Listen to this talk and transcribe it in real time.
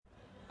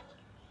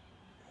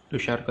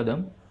Tushar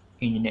Kadam,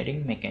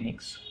 Engineering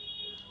Mechanics.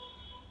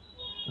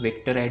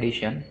 Vector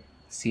addition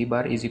C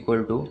bar is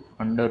equal to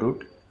under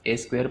root a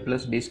square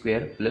plus b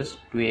square plus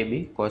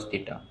 2ab cos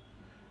theta.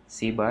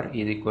 C bar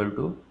is equal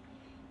to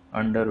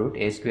under root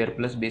a square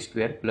plus b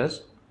square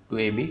plus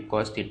 2ab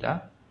cos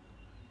theta.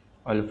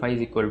 Alpha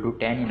is equal to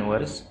tan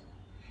inverse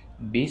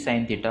b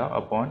sin theta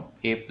upon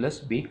a plus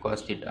b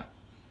cos theta.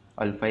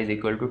 Alpha is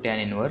equal to tan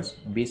inverse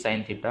b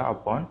sin theta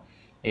upon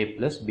a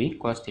plus b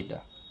cos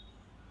theta.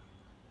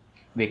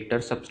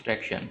 Vector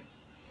subtraction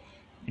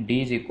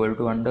d is equal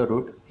to under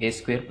root a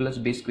square plus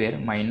b square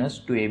minus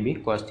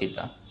 2ab cos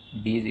theta.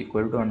 D is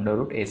equal to under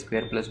root a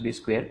square plus b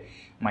square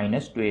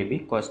minus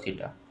 2ab cos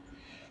theta.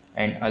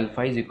 And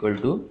alpha is equal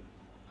to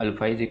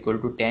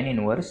tan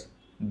inverse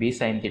b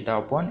sin theta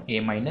upon a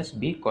minus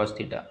b cos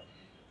theta.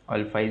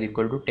 Alpha is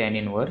equal to tan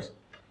inverse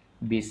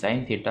b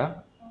sin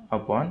theta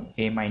upon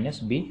a minus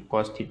b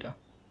cos theta.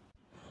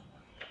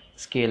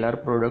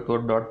 Scalar product or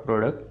dot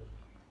product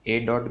a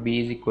dot b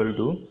is equal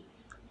to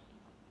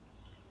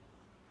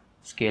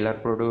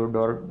scalar product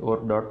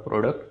or dot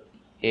product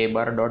a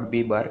bar dot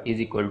b bar is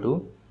equal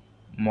to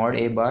mod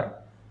a bar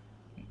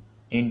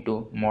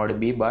into mod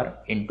b bar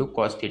into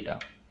cos theta.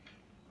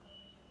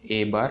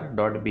 A bar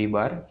dot b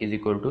bar is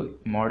equal to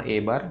mod a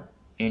bar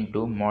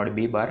into mod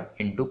b bar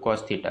into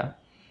cos theta.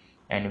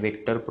 And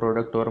vector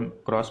product or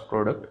cross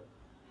product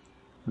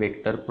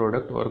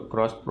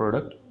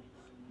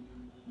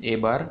a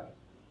bar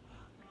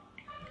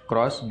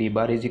cross b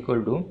bar is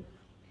equal to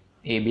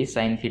ab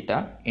sin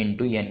theta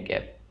into n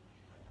cap.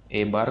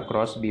 A bar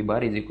cross b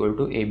bar is equal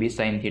to ab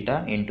sin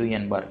theta into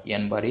n bar.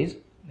 N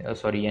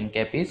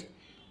cap is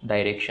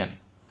direction.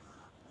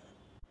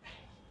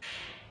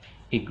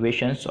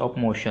 Equations of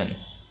motion.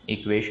 V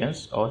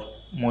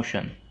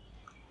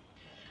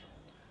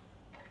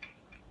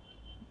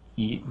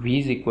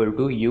is equal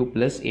to u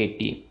plus at.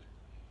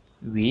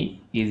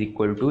 V is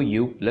equal to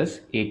u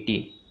plus at.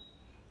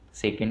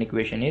 Second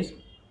equation is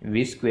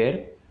v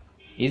square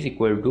is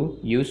equal to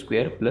u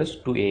square plus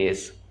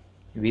 2as.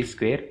 V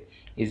square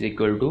is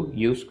equal to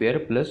u square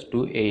plus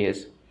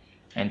 2as.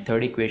 And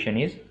third equation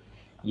is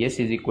s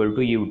is equal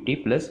to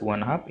ut plus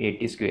 1 half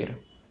at square.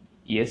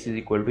 S is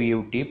equal to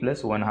ut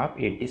plus 1 half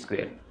at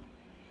square.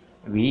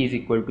 V is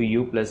equal to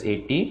u plus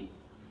at.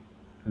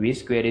 V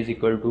square is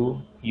equal to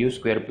u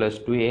square plus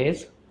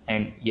 2as.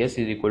 And s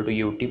is equal to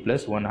ut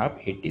plus 1 half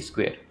at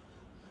square.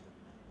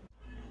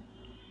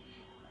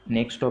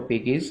 Next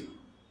topic is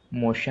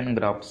motion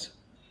graphs.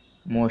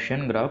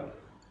 Motion graph.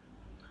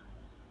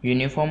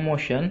 Uniform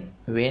motion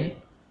when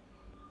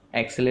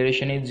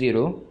acceleration is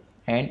 0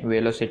 and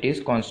velocity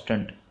is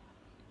constant.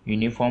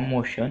 Uniform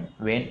motion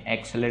when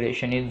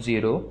acceleration is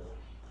 0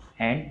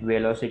 and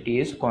velocity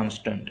is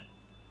constant.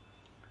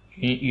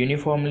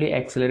 Uniformly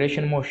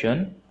acceleration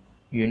motion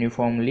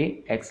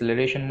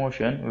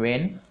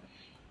when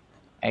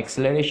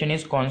acceleration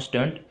is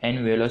constant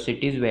and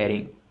velocity is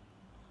varying.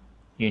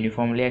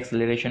 Uniformly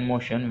acceleration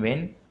motion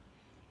when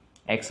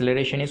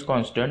acceleration is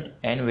constant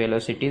and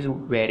velocity is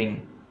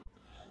varying.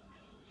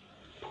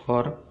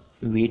 For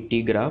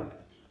VT graph,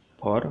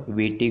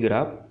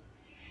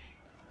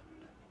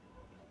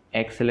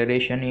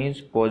 acceleration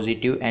is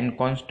positive and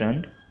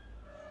constant.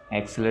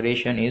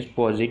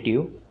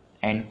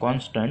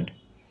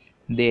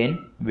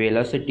 Then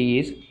velocity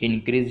is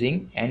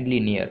increasing and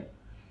linear.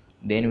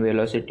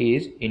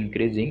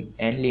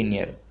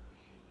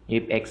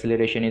 If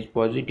acceleration is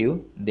positive,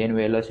 then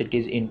velocity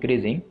is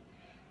increasing.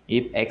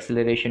 If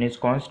acceleration is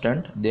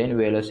constant, then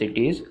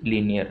velocity is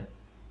linear.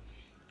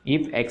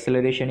 If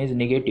acceleration is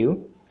negative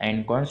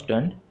and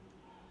constant,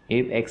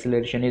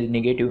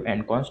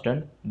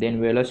 then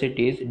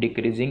velocity is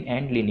decreasing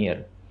and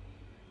linear.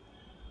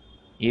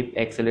 If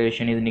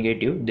acceleration is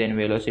negative, then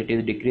velocity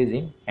is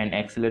decreasing, and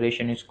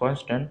acceleration is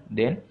constant,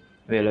 then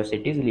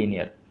velocity is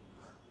linear.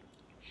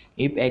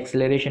 If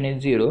acceleration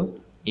is zero,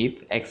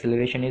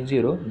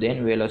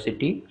 then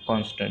velocity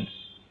constant.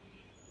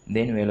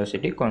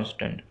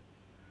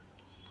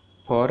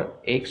 For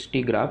x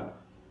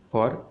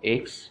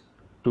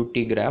to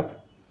t graph,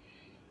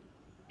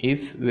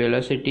 if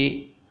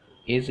velocity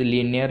is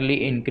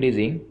linearly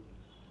increasing,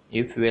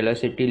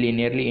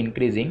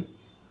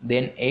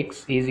 then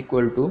x is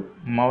equal to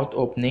mouth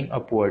opening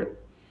upward.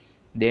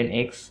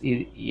 X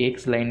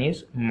line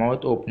is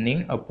mouth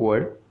opening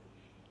upward.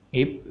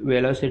 If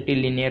velocity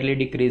linearly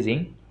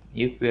decreasing,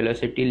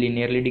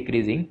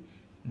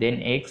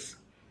 then x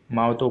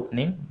mouth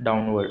opening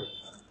downward.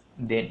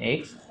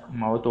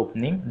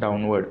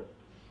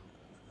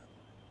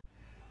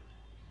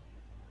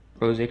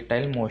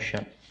 Projectile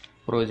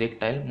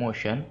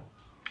motion.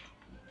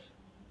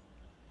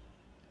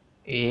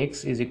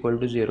 Ax is equal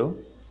to 0,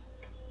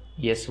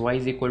 Sy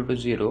is equal to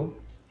 0,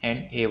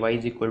 and Ay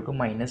is equal to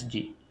minus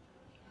g.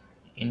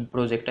 In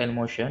projectile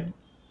motion,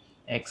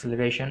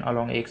 acceleration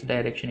along x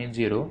direction is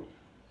 0,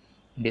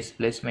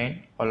 displacement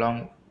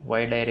along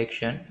y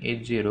direction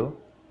is 0,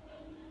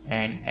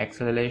 and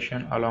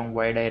acceleration along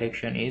y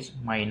direction is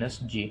minus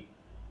g.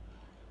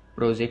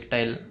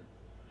 Projectile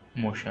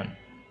motion.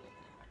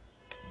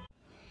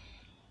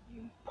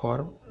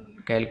 For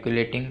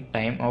calculating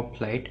time of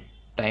flight,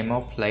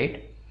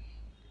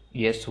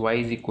 Sy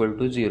is equal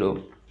to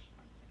 0.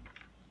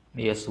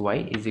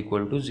 Sy is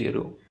equal to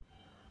 0.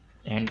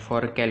 And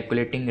for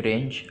calculating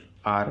range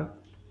R,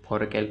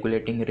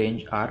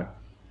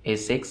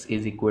 Sx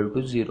is equal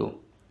to 0.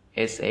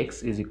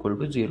 Sx is equal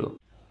to 0.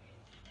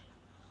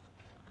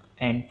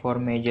 And for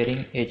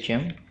measuring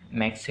hm,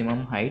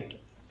 maximum height,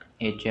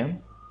 hm,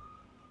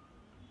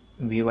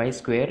 Vy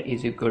square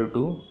is equal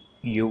to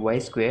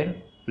Uy square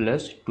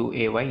plus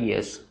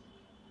 2Ays.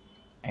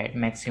 At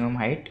maximum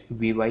height,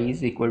 Vy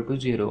is equal to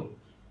 0.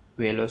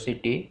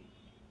 Velocity,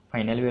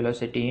 final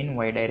velocity in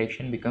y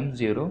direction becomes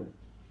 0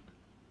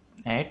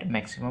 at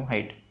maximum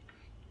height.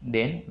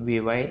 Then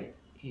Vy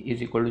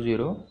is equal to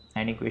 0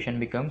 and equation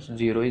becomes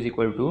 0 is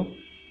equal to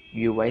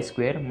Uy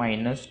square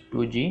minus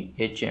 2g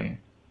hm,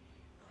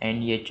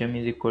 and hm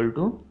is equal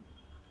to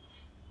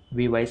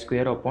Vy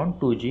square upon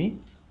 2g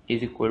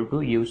is equal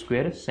to u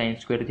square sin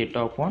square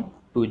theta upon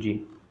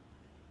 2g.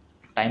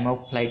 Time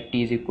of flight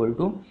t is equal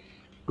to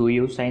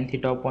 2u sin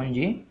theta upon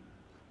g.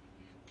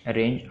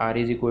 Range r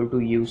is equal to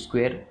u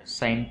square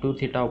sin 2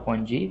 theta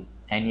upon g,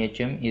 and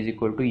hm is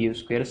equal to u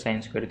square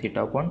sin square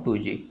theta upon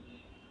 2g.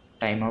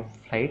 Time of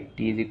flight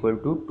t is equal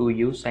to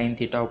 2u sin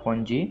theta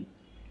upon g.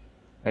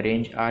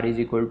 Range r is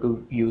equal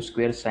to u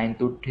square sin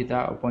 2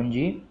 theta upon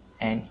g,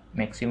 and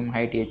maximum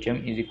height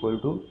hm is equal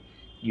to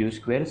u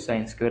square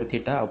sin square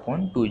theta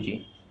upon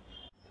 2g.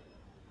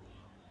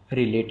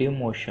 Relative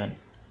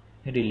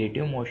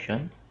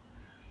motion.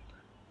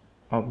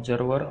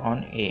 Observer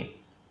on A,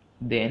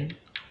 then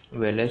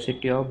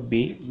velocity of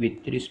B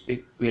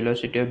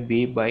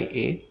by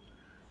A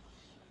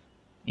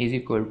is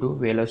equal to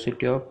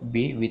velocity of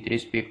B with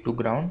respect to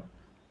ground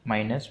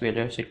minus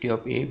velocity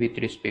of A with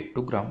respect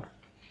to ground.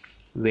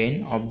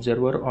 When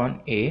observer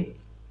on A,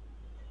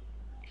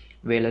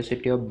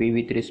 velocity of B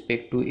with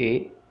respect to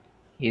A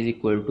is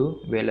equal to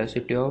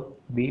velocity of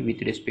B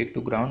with respect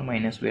to ground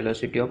minus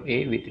velocity of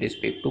A with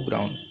respect to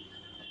ground.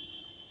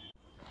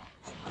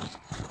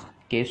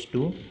 Case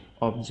 2,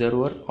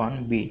 observer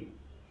on B.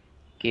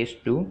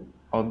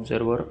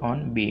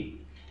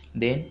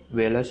 Then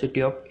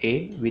velocity of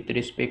A with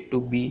respect to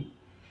B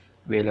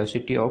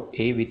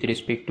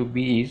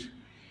is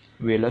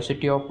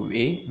velocity of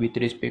A with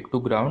respect to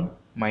ground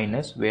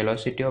minus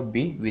velocity of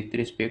B with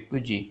respect to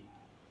G.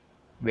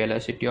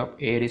 Velocity of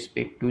A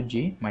respect to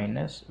G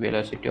minus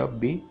velocity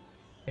of B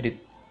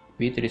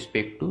with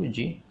respect to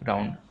G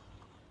ground.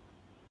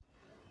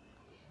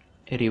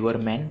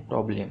 Riverman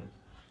problem.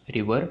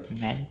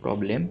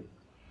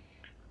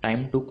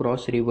 Time to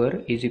cross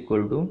river is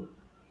equal to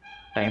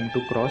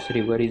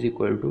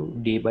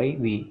d by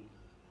v.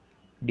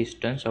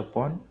 Distance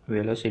upon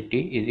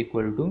velocity is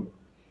equal to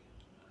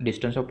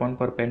distance upon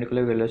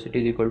perpendicular velocity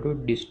is equal to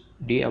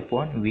d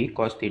upon v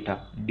cos theta.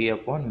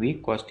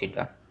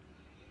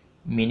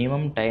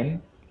 Minimum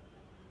time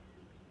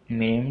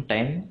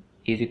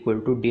is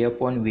equal to d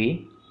upon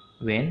v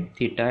when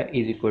theta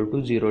is equal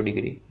to 0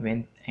 degree.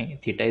 When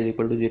theta is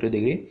equal to 0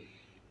 degree,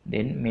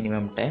 then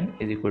minimum time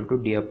is equal to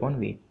d upon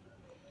v.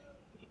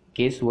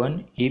 Case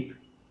 1, if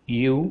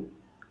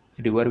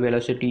river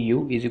velocity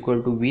u is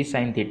equal to v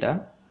sin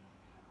theta,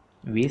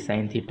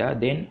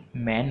 then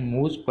man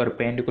moves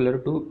perpendicular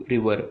to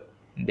river,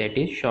 that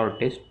is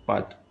shortest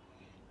path.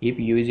 If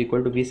u is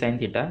equal to v sin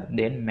theta,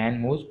 then man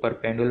moves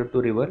perpendicular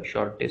to river,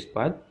 shortest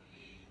path.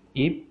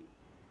 If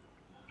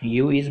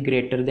u is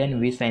greater than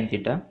v sin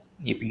theta,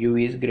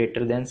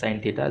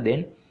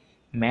 then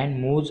man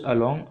moves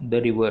along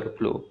the river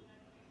flow.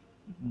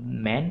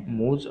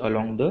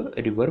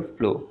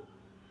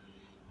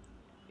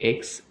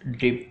 X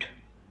drift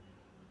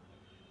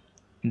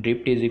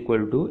is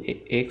equal to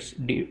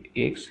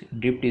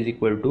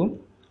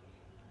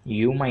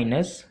u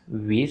minus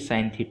v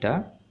sin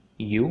theta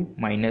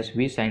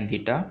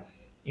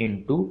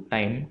into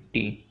time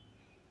t.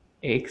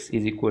 X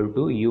is equal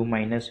to u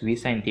minus v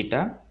sin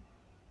theta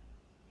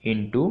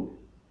into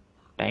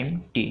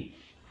time t.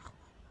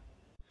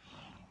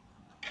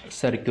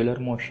 Circular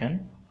motion.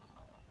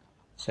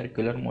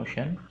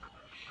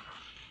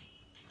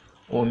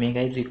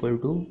 Omega is equal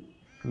to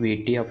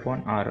Vt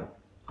upon r.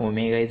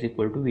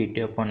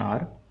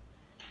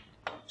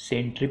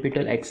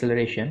 Centripetal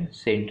acceleration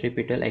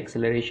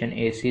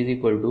AC is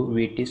equal to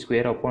Vt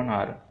square upon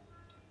r.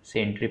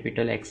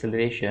 Centripetal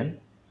acceleration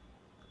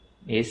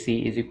AC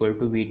is equal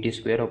to Vt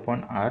square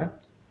upon r,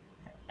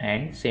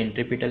 and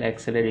centripetal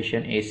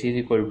acceleration AC is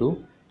equal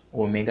to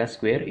omega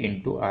square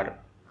into r.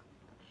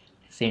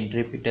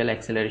 Centripetal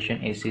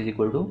acceleration AC is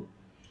equal to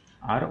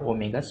r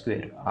omega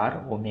square.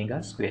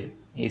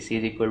 AC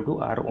is equal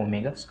to r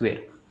omega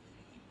square.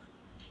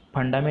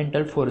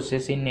 Fundamental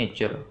forces in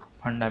nature.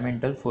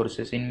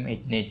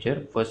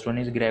 First one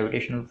is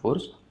gravitational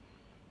force.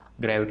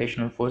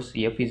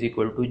 F is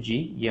equal to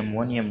G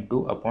m1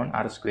 m2 upon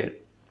r square.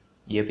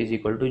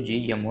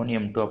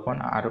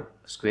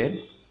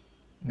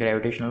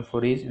 Gravitational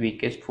force is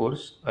weakest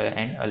force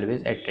and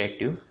always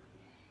attractive.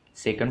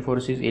 Second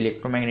force is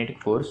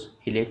electromagnetic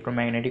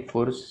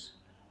force.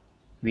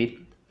 With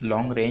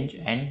long range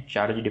and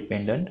charge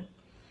dependent.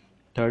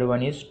 Third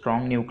one is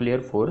strong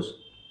nuclear force,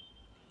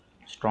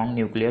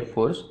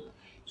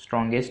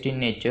 strongest in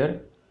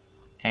nature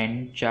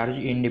and charge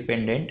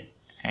independent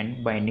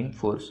and binding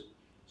force.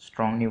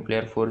 Strong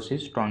nuclear force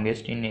is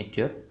strongest in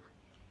nature.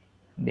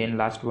 Then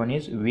last one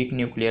is weak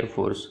nuclear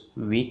force.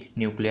 Weak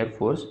nuclear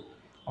force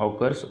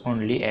occurs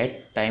only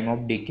at time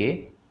of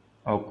decay.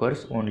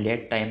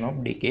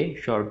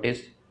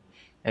 Shortest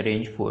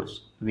range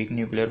force. Weak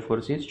nuclear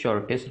force is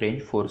shortest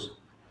range force.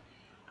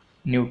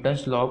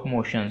 Newton's law of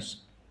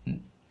motions.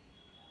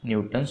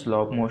 Newton's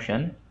law of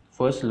motion.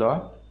 First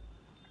law,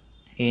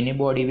 any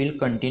body will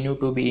continue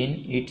to be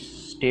in its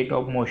state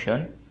of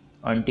motion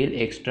until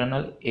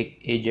external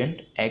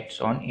agent acts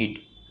on it.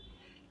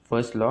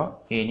 First law,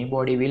 any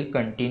body will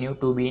continue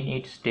to be in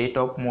its state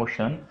of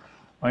motion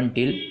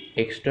until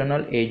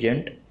external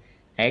agent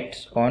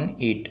acts on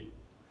it.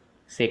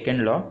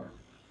 Second law,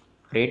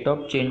 rate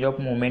of change of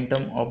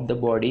momentum of the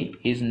body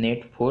is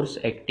net force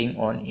acting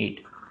on it.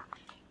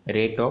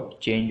 Rate of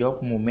change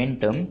of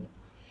momentum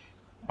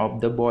of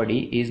the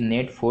body is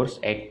net force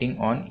acting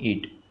on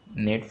it.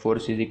 Net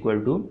force is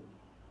equal to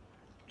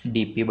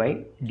dp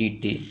by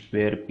dt,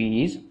 where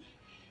p is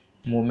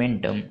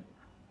momentum.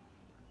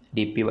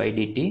 dp by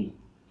dt,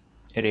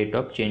 rate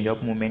of change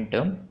of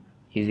momentum,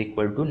 is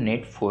equal to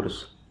net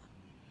force.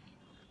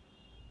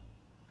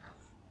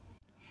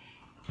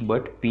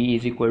 But p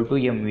is equal to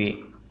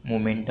mv.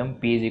 Momentum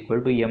p is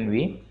equal to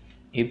mv.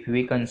 If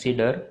we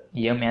consider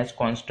m as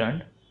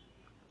constant,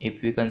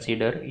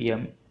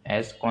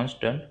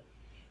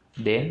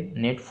 then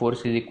net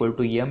force is equal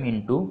to m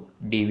into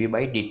dv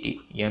by dt.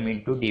 M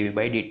into dv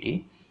by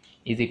dt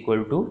is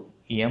equal to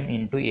m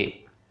into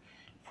a.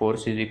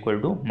 Force is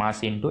equal to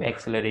mass into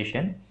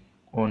acceleration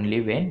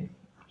only when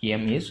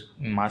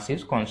mass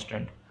is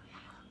constant.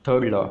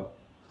 Third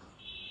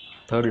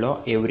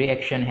law, every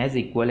action has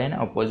equal and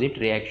opposite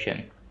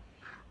reaction.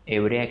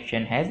 Every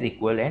action has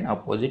equal and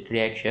opposite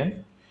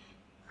reaction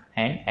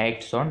and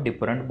acts on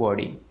different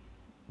body.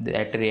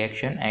 That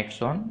reaction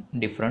acts on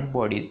different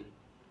bodies.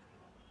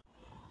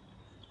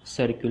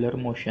 Circular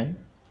motion,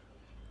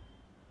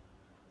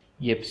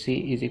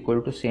 Fc is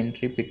equal to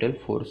centripetal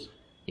force.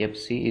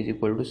 Fc is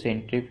equal to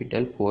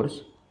centripetal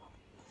force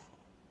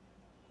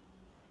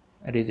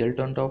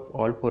resultant of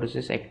all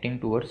forces acting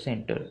towards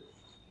center.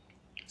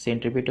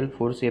 Centripetal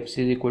force Fc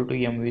is equal to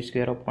mv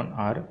square upon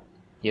r.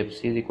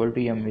 Fc is equal to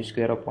mv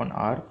square upon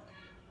r,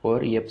 or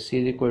Fc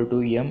is equal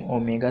to m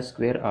omega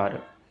square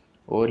r,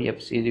 or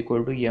Fc is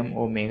equal to m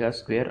omega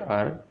square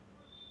r.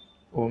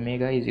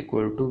 Omega is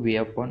equal to v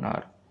upon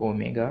r.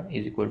 Omega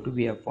is equal to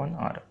v upon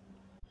r.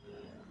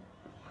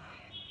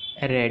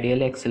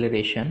 Radial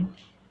acceleration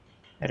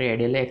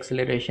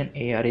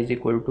ar is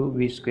equal to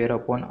v square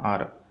upon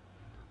r.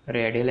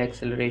 Radial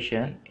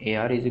acceleration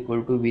ar is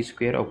equal to v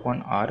square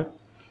upon r,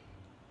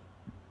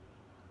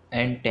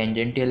 and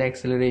tangential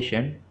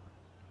acceleration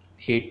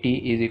at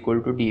is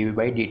equal to dv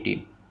by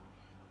dt,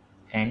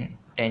 and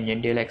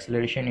tangential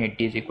acceleration at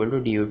is equal to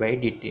dv by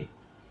dt.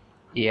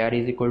 Ar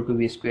is equal to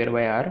v square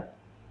by r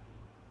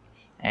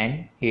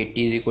and at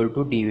is equal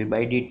to dv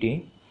by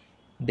dt.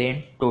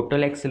 Then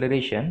total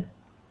acceleration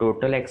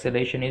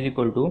is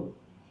equal to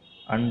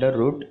under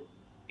root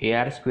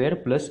ar square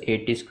plus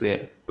at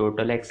square.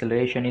 Total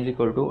acceleration is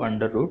equal to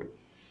under root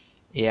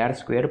ar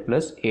square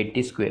plus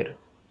at square.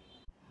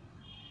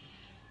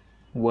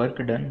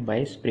 Work done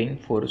by spring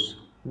force.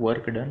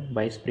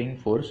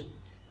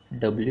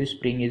 W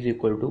spring is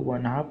equal to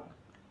 1/2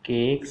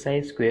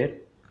 kxi square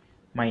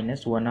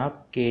minus 1/2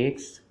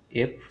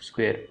 kxf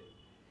square.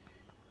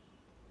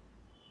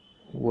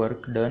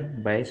 Work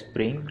done by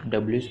spring,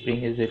 W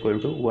spring is equal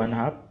to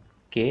 1/2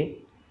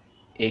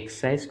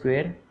 kxi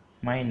square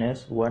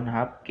minus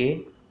 1/2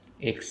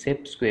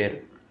 kxf square.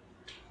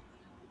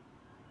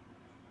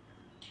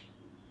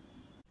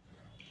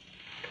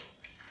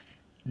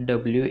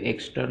 W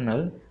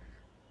external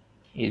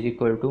is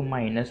equal to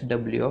minus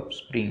W of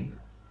spring.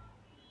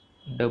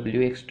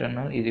 W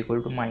external is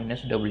equal to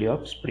minus W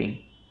of spring.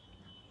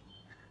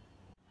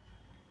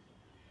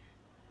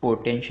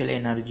 Potential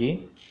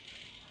energy,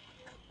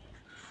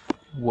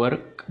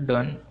 work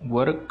done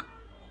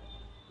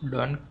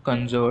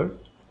conserved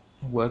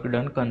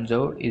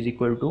is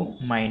equal to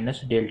minus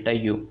delta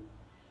U.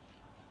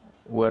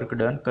 Work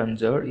done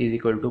conserved is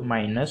equal to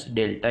minus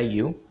delta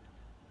U.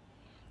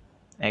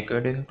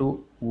 According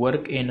to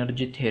work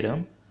energy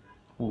theorem,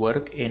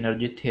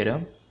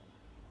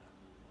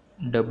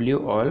 W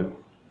all,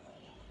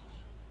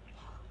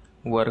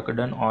 work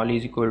done all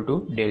is equal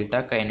to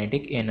delta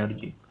kinetic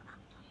energy.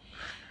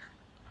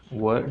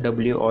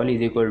 W all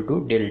is equal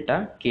to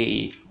delta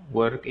Ke.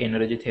 Work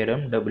energy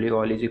theorem, W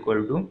all is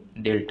equal to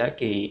delta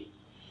Ke.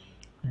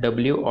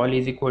 W all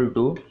is equal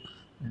to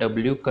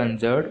W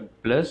conserved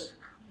plus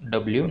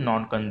W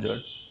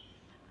non-conserved.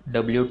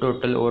 W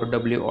total or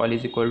W all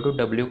is equal to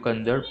W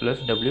conserved plus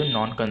W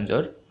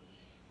non-conserved.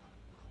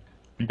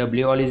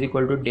 W all is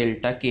equal to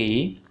delta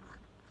Ke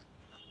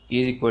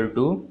is equal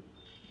to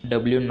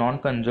W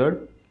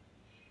non-conserved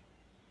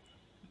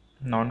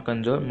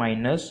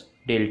minus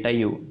delta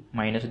U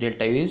minus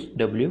delta U is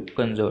W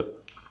conserved.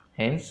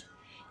 Hence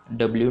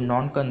W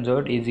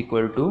non-conserved is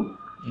equal to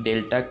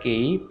delta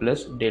KE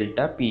plus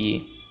delta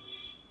PE.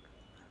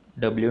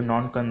 W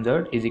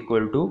non-conserved is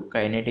equal to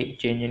kinetic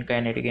change in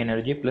kinetic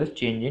energy plus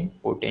change in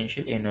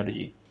potential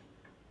energy.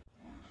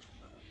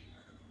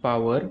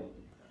 Power,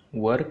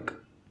 work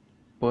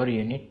per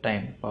unit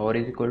time. Power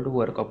is equal to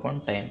work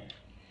upon time.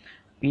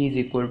 P is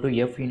equal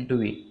to F into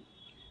V.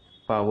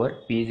 Power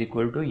P is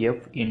equal to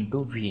F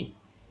into V.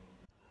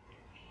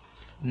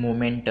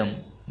 Momentum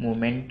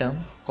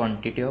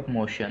quantity of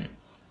motion.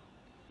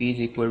 P is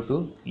equal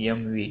to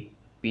mv.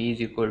 P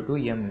is equal to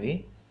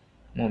mv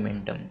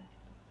momentum.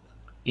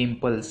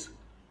 Impulse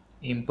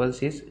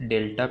is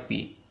delta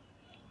P.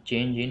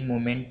 Change in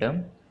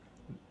momentum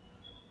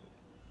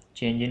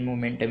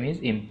is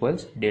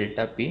impulse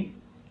delta P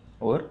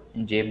or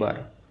J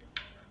bar.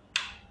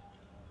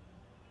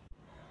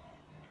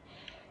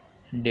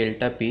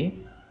 Delta P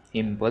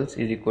impulse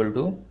is equal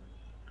to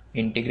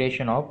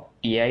integration of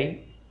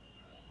Ti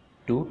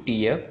to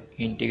Tf,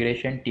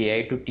 integration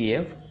Ti to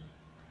Tf,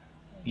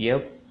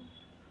 F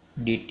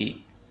dt.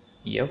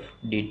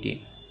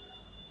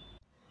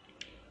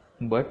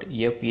 But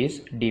F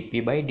is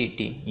dp by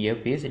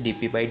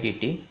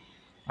dt.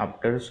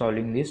 After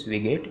solving this, we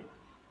get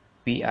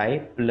pi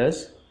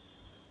plus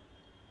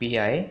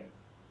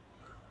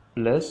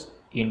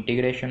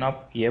integration of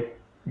F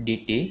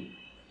dt.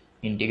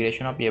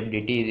 Integration of F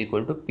dt is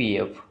equal to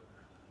Pf,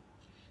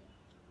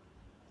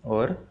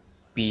 or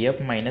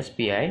Pf minus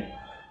pi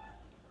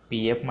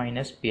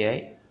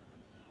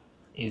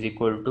is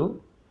equal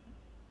to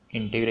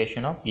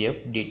integration of F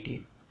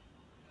dt.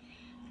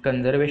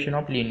 Conservation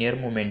of linear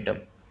momentum.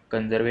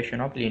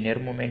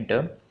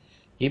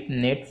 If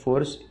net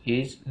force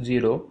is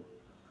 0,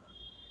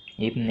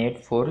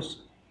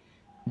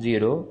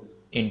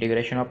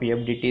 integration of F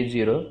dt is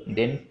 0,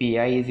 then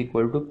pi is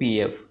equal to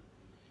Pf.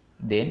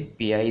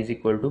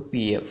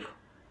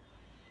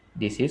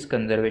 This is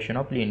conservation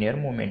of linear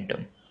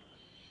momentum.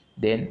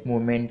 Then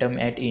momentum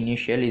at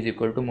initial is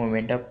equal to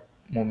moment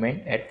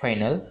at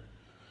final.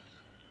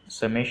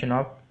 Summation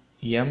of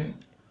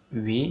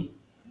mvi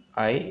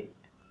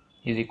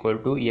is equal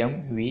to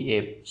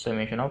mvf.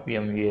 Summation of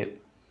mvf.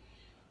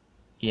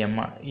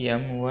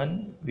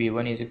 m1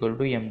 v1 is equal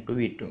to m2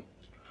 v2.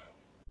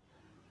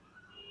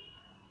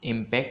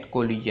 Impact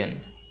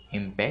collision.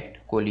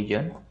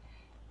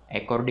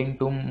 According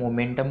to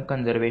momentum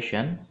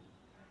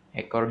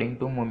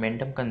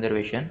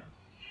conservation,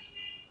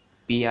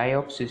 pi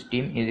of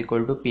system is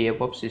equal to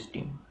pf of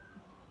system.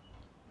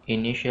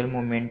 Initial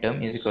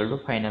momentum is equal to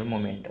final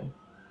momentum.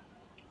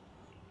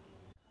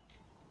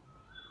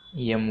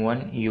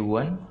 m1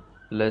 u1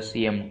 plus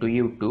m2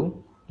 u2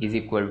 is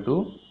equal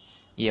to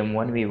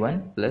m1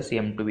 v1 plus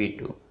m2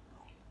 v2.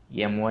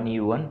 m1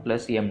 u1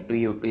 plus m2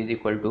 u2 is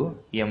equal to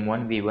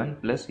m1 v1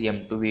 plus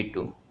m2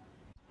 v2.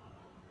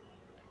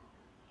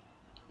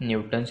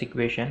 Newton's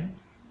equation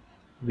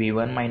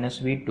v1 minus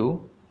v2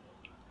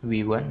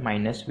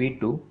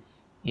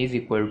 is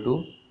equal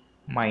to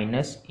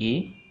minus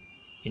E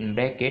in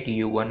bracket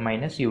u1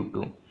 minus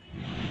u2.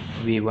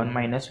 v1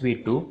 minus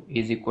v2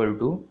 is equal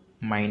to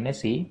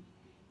minus E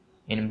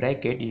in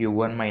bracket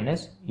u1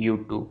 minus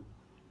u2,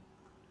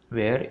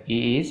 where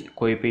E is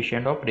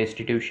coefficient of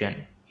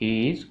restitution.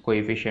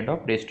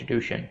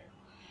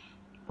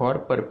 For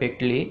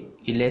perfectly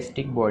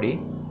elastic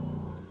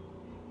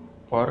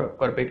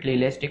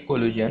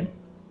collision,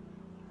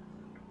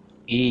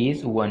 E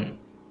is 1.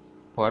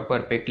 For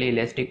perfectly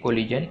elastic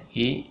collision,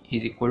 E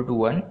is equal to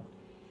 1.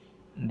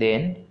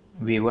 Then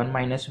v1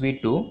 minus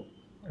v2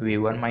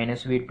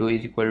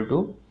 is equal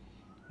to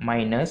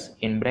minus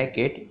in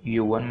bracket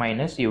u1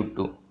 minus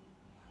u2.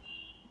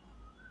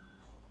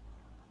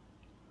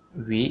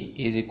 V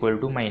is equal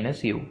to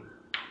minus u.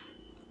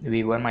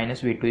 v1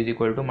 minus v2 is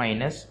equal to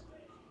minus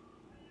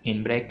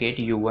in bracket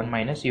u1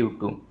 minus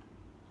u2.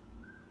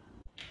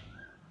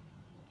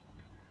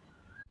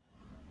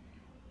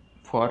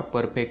 For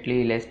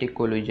perfectly elastic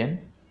collision,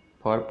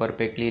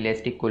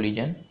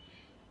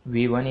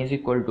 v1 is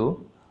equal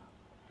to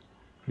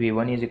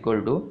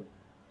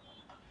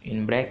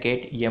in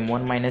bracket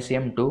m1 minus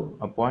m2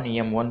 upon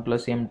m1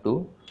 plus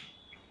m2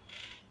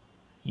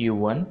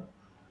 u1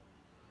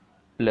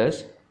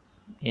 plus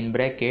in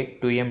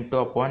bracket 2m2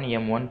 upon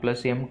m1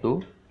 plus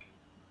m2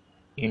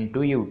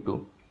 into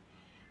u2.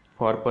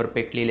 For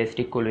perfectly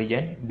elastic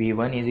collision,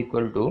 v1 is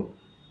equal to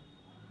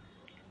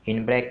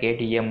in bracket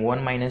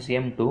m1 minus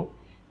m2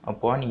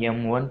 upon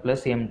m1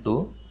 plus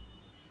m2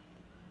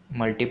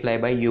 multiply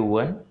by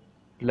u1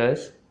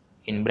 plus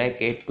in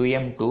bracket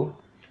 2m2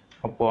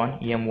 upon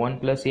m1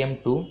 plus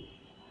m2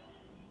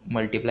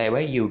 multiply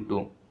by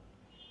u2,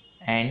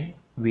 and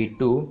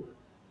v2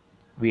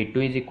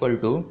 is equal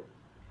to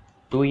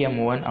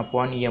 2m1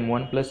 upon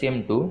m1 plus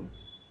m2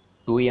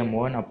 into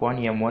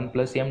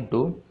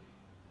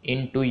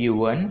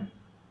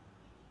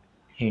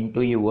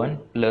u1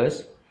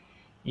 plus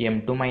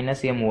m2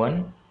 minus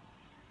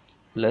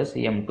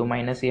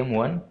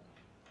m1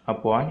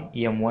 upon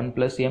m1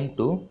 plus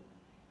m2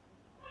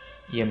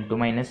 m2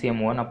 minus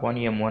m1 upon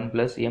m1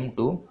 plus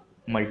m2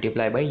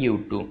 multiply by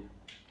u2.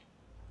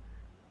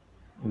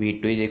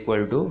 v2 is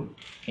equal to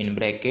in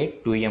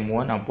bracket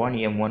 2m1 upon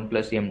m1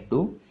 plus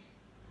m2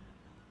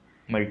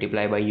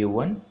 multiply by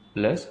u1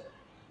 plus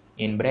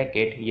in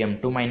bracket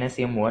m2 minus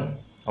m1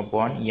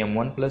 upon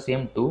m1 plus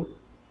m2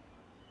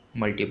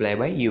 multiply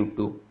by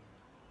u2.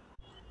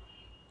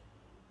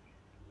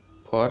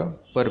 For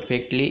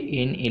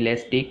perfectly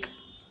inelastic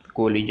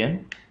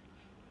collision,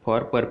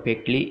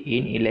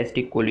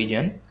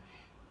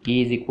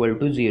 E is equal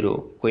to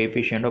 0.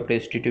 Coefficient of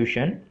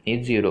restitution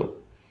is 0.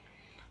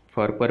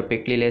 For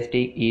perfectly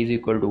elastic, E is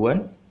equal to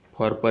 1.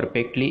 For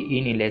perfectly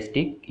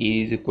inelastic,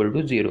 E is equal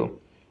to 0.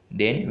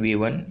 Then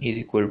V1 is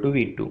equal to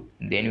V2.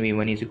 Then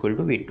V1 is equal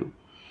to V2.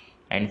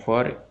 And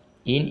for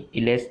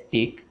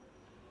inelastic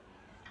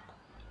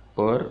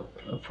or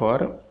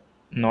for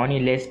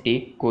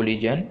non-elastic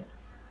collision,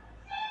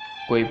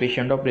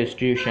 coefficient of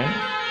restitution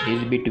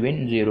is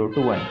between 0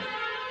 to 1.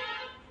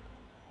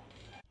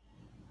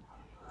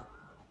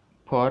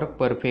 For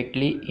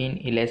perfectly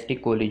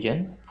inelastic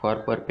collision,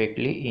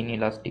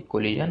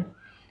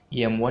 m1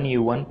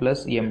 u1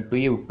 plus m2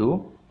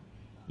 u2,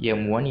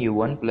 m1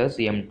 u1 plus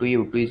m2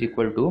 u2 is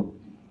equal to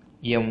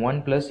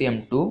m1 plus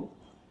m2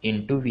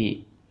 into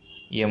v,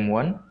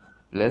 m1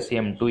 plus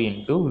m2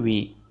 into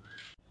v.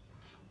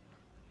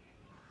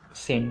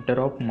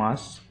 Center of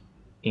mass.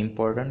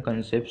 Important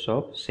concepts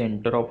of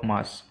center of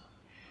mass.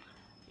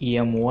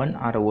 m1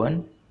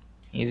 r1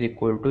 is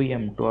equal to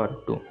m2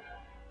 r2.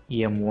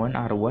 m1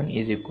 r1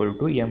 is equal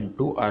to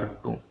m2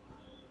 r2.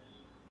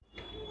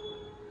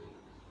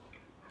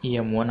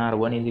 m1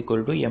 r1 is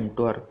equal to m2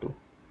 r2.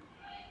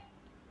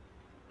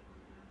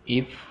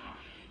 If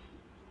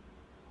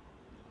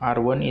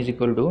r1 is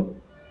equal to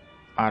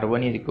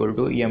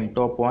m2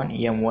 upon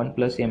m1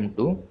 plus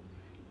m2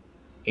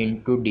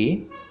 into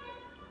d,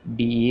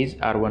 d is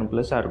r1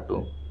 plus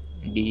r2.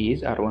 d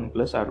is r1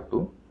 plus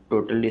r2.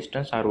 Total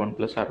distance r1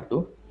 plus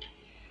r2.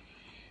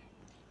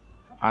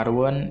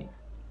 r1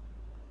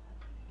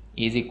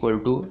 is equal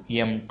to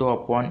m2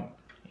 upon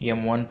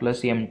m1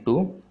 plus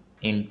m2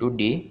 into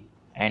d,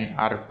 and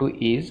r2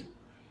 is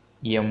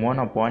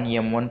m1 upon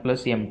m1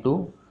 plus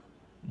m2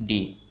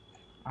 d.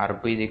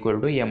 r2 is equal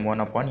to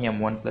m1 upon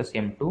m1 plus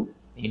m2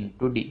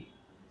 into d.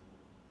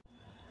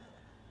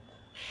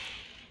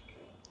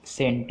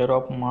 Center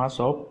of mass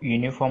of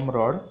uniform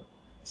rod.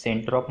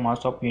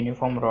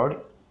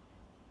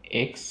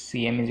 X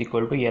cm is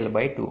equal to L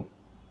by 2.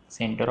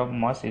 Center of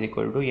mass is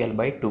equal to L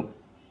by 2.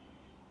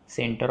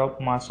 Center of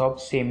mass of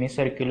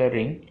semicircular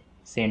ring.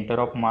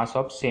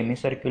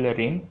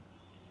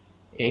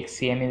 X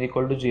cm is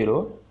equal to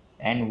 0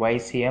 and y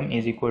cm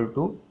is equal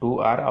to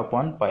 2r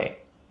upon pi.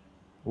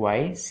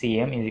 Y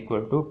cm is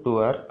equal to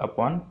 2r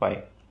upon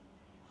pi.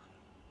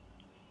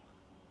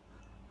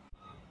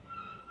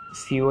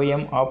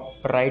 COM of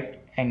right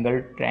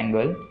angle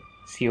triangle.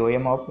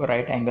 COM of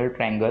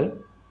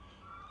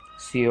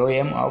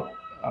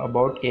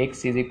about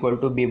x is equal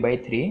to b by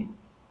 3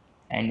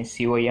 and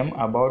COM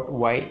about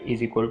y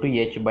is equal to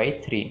h by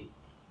 3.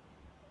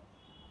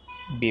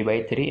 b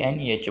by 3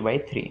 and h by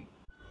 3.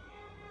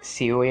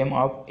 COM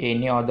of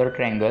any other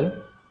triangle.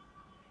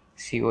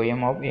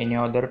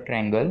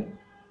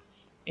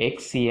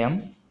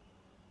 XCM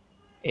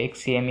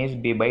is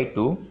b by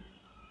 2.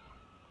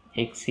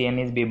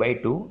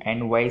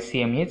 And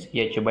YCM is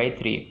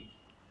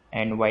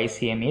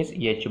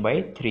h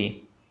by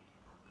 3.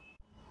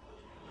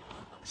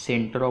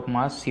 Center of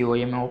mass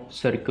COM of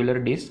circular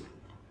disc.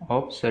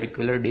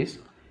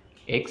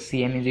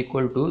 XCM is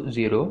equal to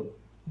 0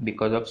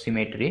 because of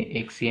symmetry.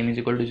 XCM is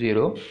equal to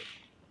 0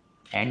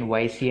 and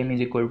YCM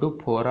is equal to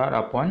 4r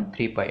upon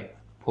 3 pi.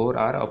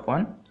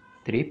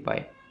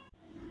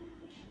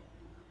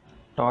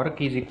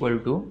 Torque is equal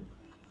to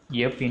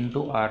F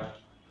into R.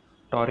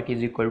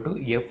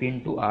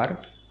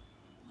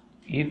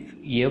 If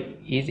F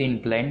is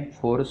inclined,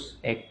 force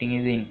acting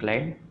is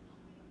inclined,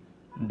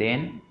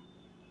 then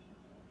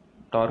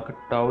torque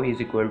tau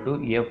is equal to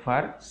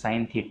Fr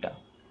sin theta.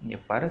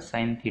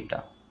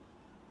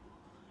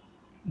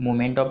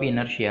 Moment of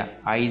inertia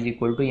I is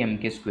equal to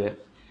mk square.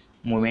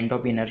 Moment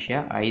of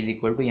inertia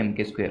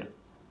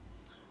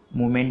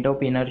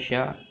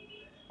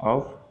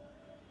of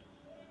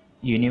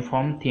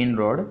uniform thin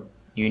rod.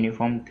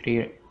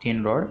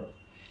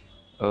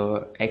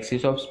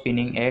 Axis of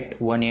spinning at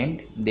one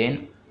end,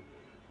 then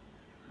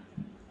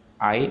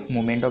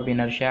moment of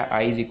inertia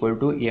I is equal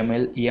to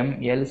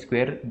ml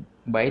square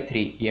by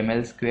 3,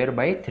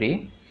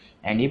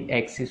 and if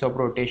axis of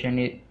rotation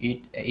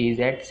is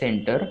at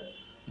center,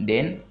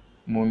 then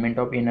moment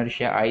of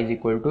inertia I is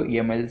equal to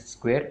ml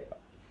square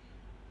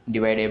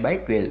divided by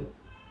 12.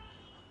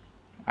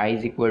 I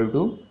is equal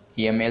to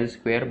ml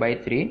square by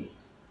 3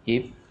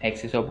 if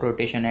axis of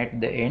rotation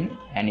at the end,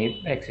 and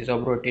if axis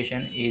of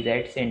rotation is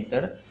at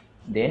center,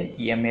 then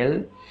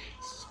ml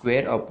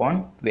square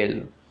upon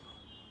 12.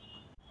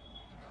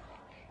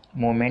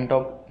 Moment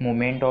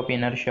of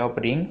inertia of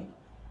ring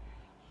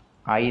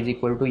I is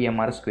equal to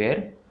mr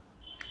square.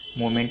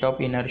 Moment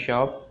of inertia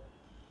of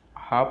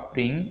half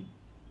ring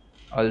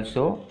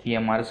also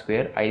mr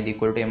square, I is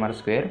equal to mr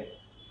square.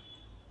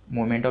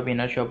 Moment of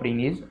inertia of ring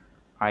is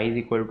I is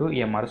equal to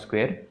mr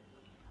square.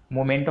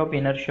 Moment of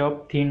inertia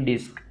of thin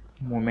disk,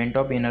 moment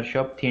of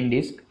inertia of thin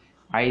disk,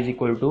 I is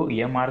equal to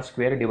mr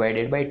square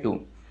divided by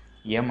 2,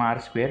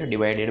 mr square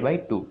divided by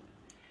 2.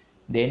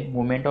 Then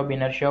moment of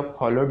inertia of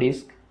hollow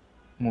disk,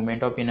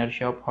 moment of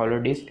inertia of hollow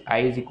disk, I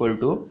is equal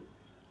to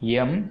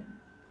m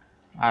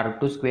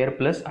r2 square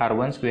plus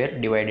r1 square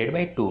divided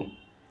by 2.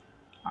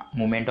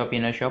 Moment of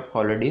inertia of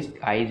hollow disk,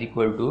 I is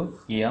equal to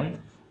m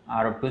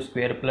r2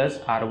 square plus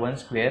r1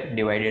 square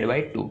divided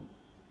by 2.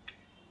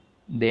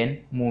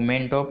 Then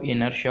moment of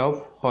inertia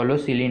of hollow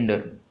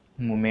cylinder,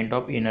 moment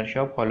of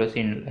inertia of hollow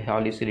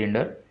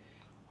cylinder,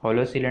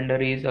 hollow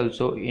cylinder is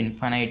also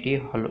infinity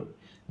hollow,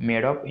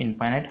 made of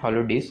infinite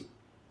hollow disk.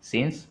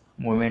 Since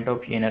moment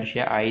of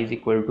inertia I is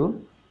equal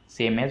to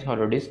same as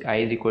hollow disk, I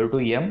is equal to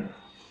m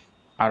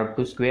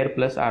r2 square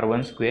plus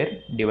r1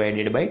 square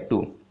divided by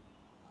 2.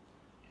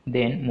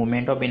 Then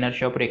moment of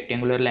inertia of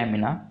rectangular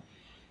lamina,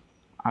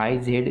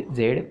 Izz,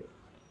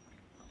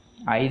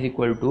 I is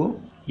equal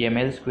to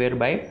ml square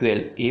by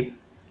 12. If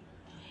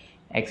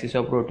axis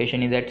of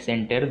rotation is at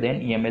center,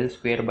 then ml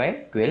square by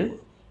 12,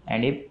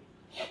 and if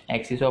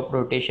axis of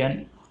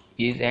rotation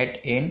is at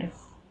end,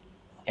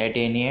 at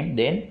any end,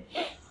 then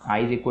I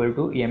is equal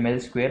to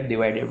ml square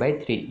divided by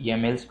 3,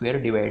 ml square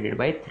divided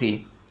by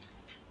 3.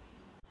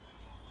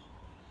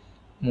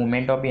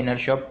 Moment of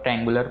inertia of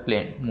triangular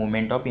plane,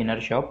 moment of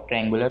inertia of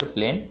triangular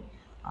plane,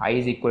 I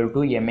is equal to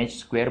mh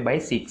square by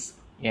 6,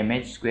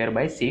 mh square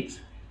by 6.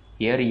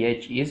 Here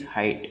h is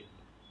height.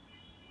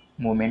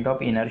 Moment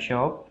of inertia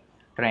of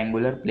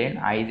triangular plane,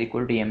 I is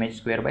equal to mh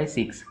square by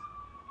 6.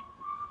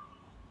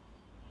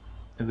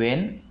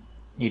 When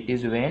it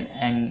is when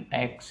an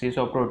axis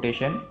of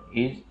rotation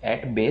is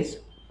at base,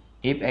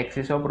 if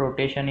axis of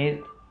rotation is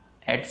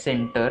at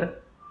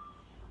center,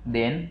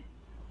 then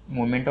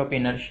moment of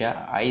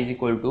inertia I is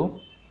equal to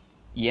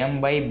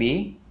m by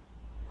b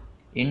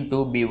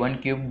into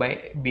b1 cube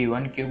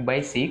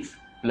by 6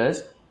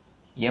 plus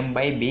m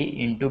by b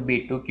into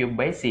b2 cube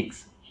by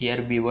 6. Here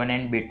b1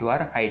 and b2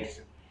 are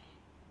heights.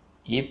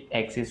 If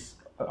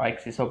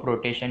axis of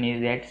rotation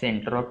is at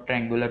center of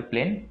triangular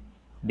plane,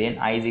 then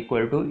I is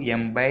equal to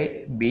m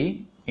by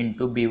b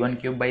into b1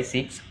 cube by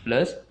 6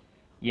 plus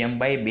m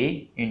by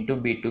b into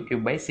b2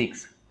 cube by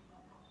 6.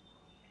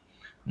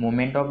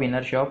 Moment of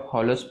inertia of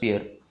hollow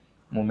sphere,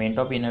 moment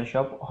of inertia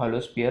of hollow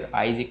sphere,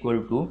 I is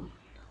equal to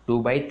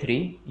 2 by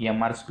 3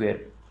 mr square,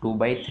 2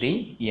 by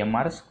 3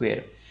 mr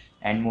square.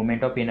 And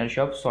moment of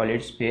inertia of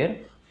solid sphere,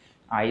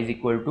 I is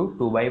equal to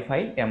 2 by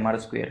 5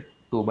 mr square,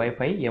 2 by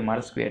 5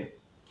 mr square.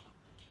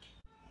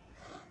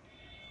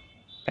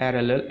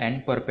 Parallel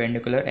and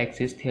perpendicular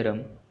axis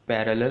theorem,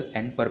 parallel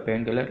and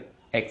perpendicular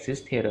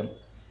axis theorem.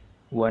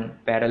 1.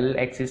 Parallel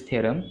axis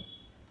theorem,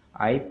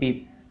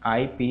 IP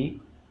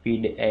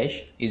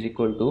dash is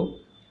equal to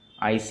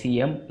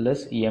ICM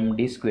plus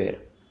MD square.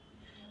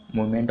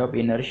 Moment of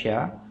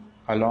inertia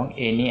along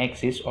any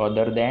axis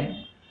other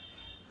than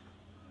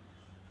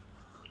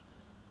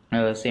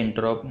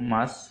center of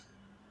mass,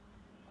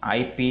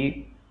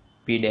 IP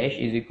P dash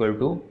is equal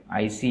to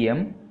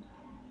ICM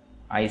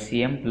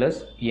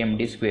plus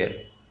MD square.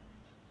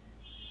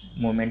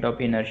 Moment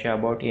of inertia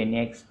about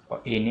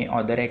any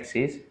other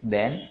axis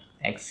than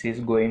axis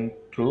going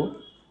through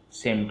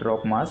center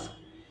of mass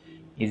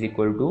is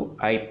equal to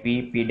IP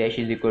P dash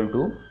is equal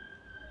to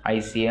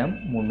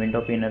ICM, moment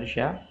of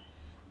inertia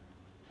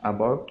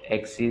about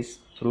axis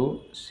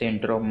through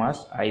center of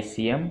mass,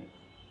 ICM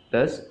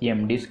plus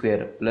MD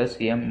square plus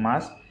M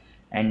mass,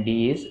 and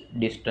D is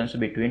distance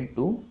between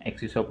two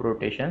axes of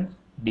rotation,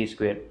 D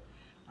square.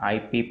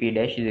 IP P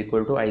dash is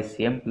equal to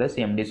ICM plus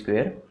MD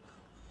square.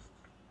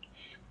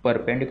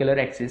 Perpendicular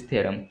axis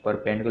theorem,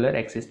 perpendicular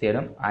axis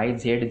theorem,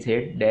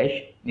 IZZ dash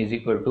is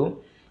equal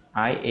to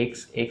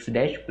IXX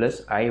dash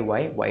plus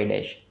IYY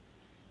dash.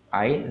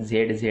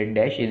 IZZ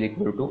dash is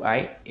equal to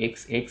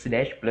IXX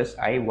dash plus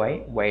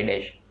IYY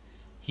dash.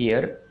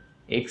 Here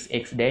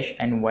XX dash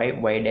and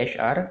YY dash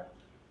are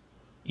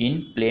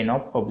in plane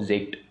of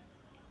object,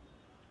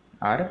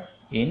 are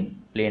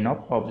in plane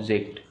of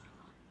object.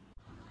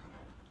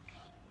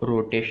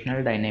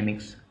 Rotational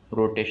dynamics,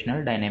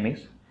 rotational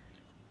dynamics,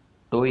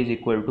 tau is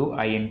equal to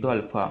I into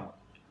alpha,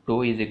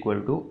 tau is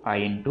equal to I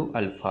into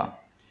alpha.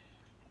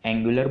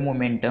 Angular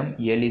momentum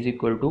L is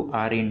equal to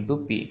R into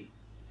P,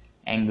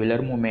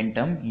 angular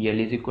momentum L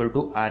is equal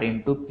to R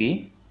into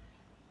P,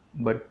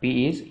 but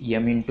P is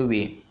M into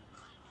V,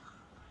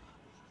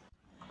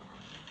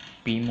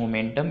 P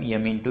momentum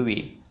M into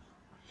V.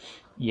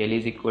 L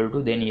is equal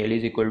to, then L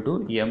is equal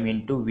to M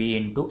into V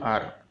into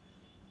R.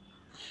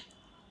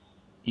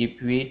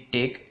 If we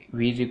take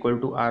V is equal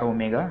to R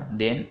omega,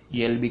 then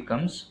L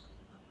becomes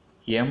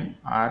M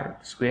R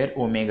square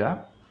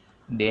omega,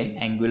 then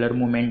angular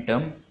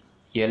momentum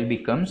L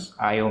becomes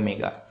I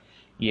omega.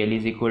 L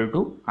is equal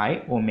to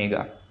I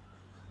omega.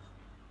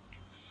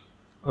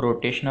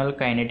 Rotational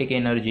kinetic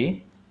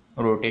energy,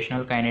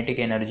 rotational kinetic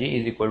energy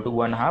is equal to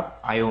 1/2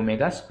 I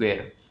omega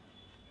square.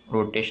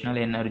 Rotational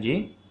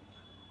energy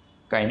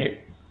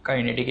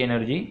Kinetic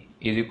energy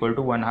is equal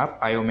to 1 half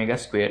I omega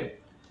square.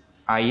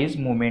 I is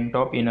moment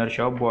of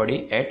inertia of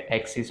body at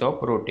axis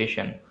of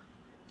rotation.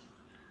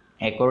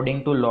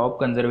 According to law of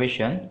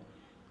conservation,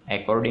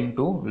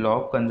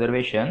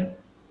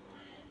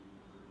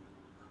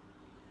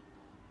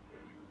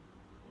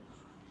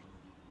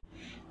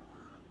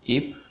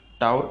 if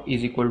tau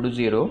is equal to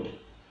 0,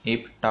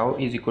 tau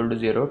is equal to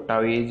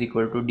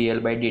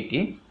dl by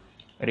dt,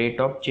 rate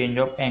of change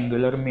of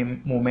angular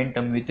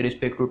momentum with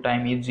respect to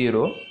time is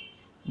 0,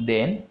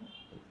 then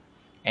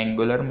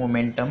angular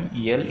momentum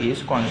L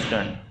is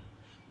constant.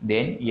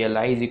 Then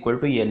Li is equal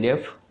to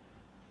Lf.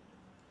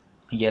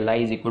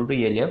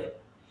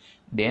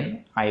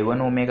 Then I1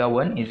 omega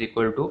 1 is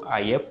equal to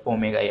If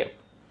omega f.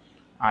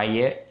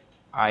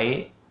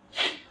 I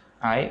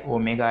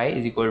omega I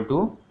is equal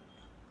to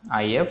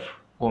If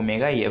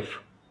omega f.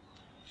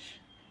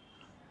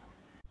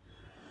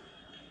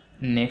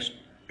 Next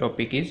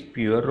topic is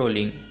pure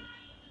rolling.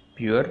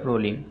 Pure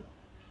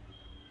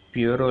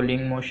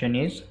rolling motion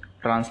is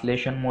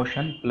translation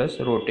motion plus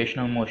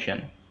rotational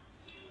motion.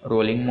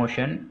 Rolling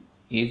motion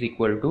is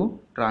equal to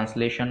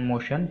translation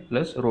motion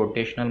plus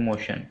rotational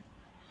motion.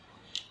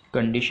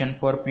 Condition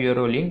for pure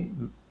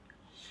rolling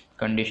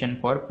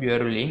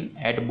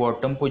at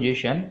bottom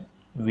position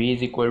V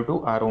is equal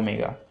to R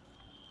omega.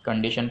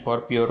 Condition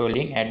for pure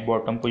rolling at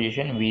bottom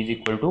position V is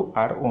equal to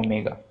R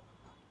omega.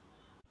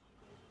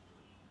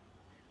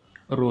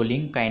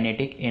 Rolling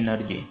kinetic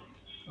energy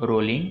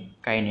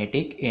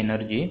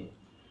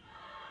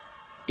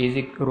is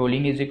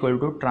rolling is equal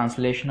to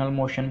translational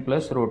motion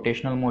plus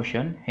rotational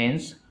motion.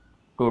 Hence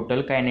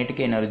total kinetic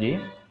energy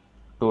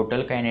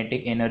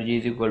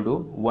is equal to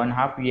 1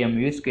 half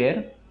mv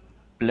square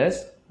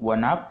plus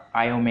 1 half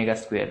I omega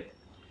square.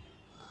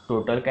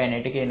 Total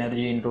kinetic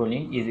energy in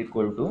rolling is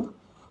equal to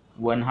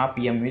 1 half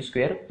mv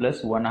square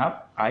plus 1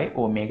 half I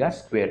omega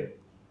square.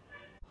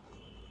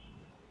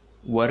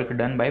 Work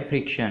done by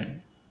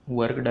friction.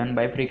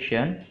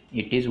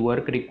 It is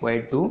work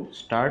required to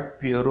start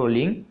pure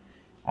rolling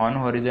on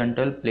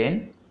horizontal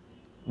plane.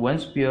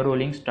 Once pure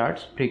rolling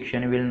starts,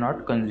 friction will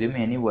not consume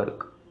any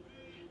work.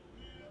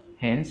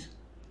 Hence,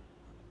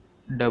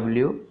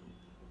 W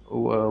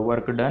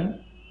work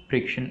done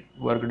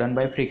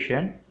by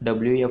friction,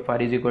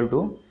 WFR is equal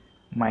to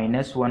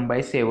minus 1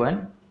 by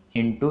 7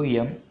 into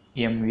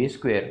mv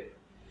square.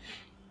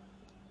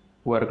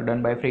 Work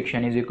done by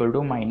friction is equal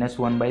to minus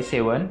 1 by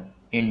 7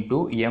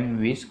 into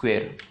mv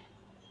square.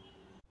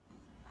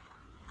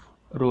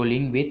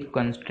 Rolling with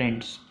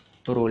constraints.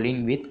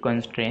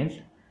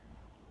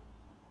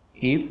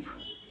 If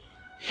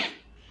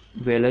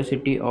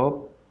velocity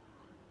of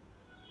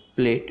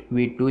plate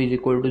V2 is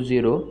equal to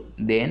 0,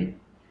 then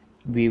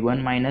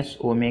V1 minus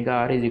omega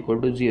r is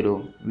equal to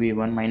 0.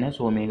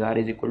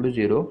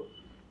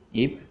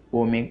 If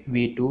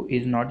V2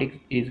 is not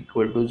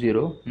equal to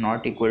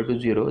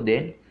 0,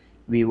 then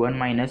V1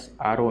 minus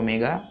r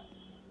omega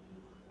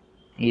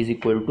is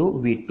equal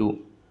to V2.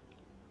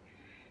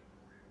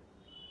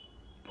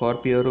 For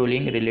pure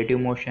rolling, relative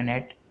motion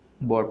at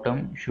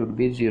bottom should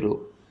be 0.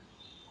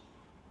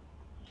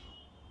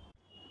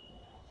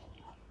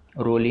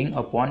 Rolling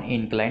upon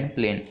inclined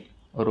plane.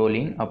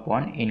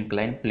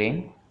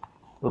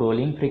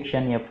 Rolling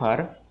friction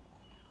Fr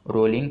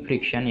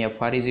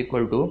is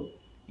equal to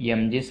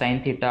mg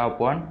sin theta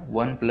upon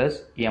 1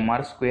 plus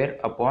mr square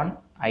upon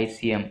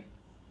ICM.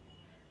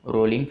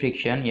 Rolling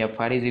friction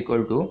Fr is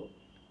equal to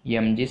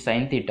mg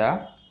sin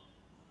theta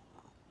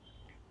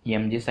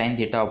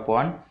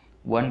upon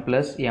 1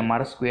 plus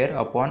mr square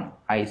upon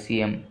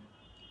ICM.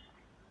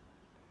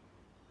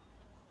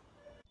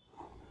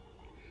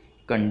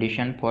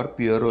 Condition for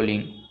pure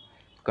rolling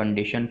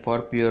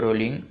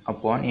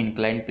upon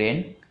inclined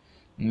plane.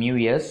 mu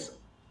s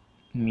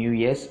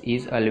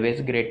is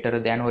always greater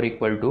than or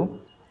equal to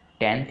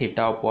tan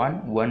theta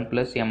upon 1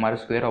 plus mr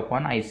square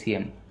upon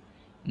ICM.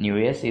 mu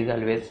s is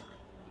always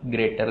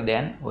greater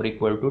than or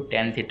equal to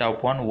tan theta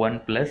upon 1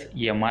 plus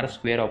mr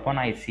square upon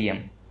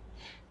ICM.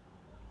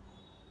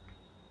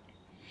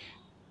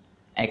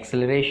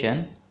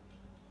 Acceleration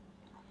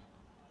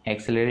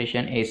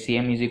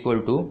ACM is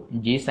equal to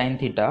g sin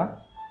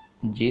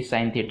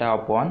theta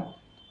upon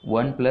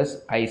 1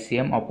 plus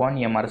ICM upon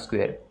mr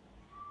square.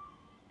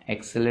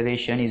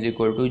 Acceleration is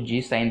equal to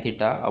g sin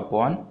theta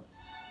upon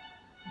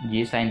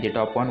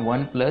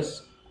 1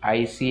 plus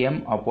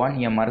ICM upon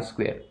mr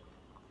square.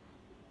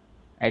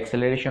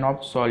 Acceleration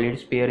of solid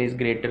sphere is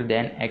greater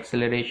than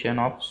acceleration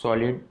of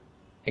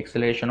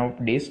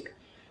disk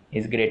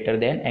is greater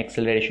than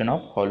acceleration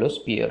of hollow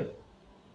sphere.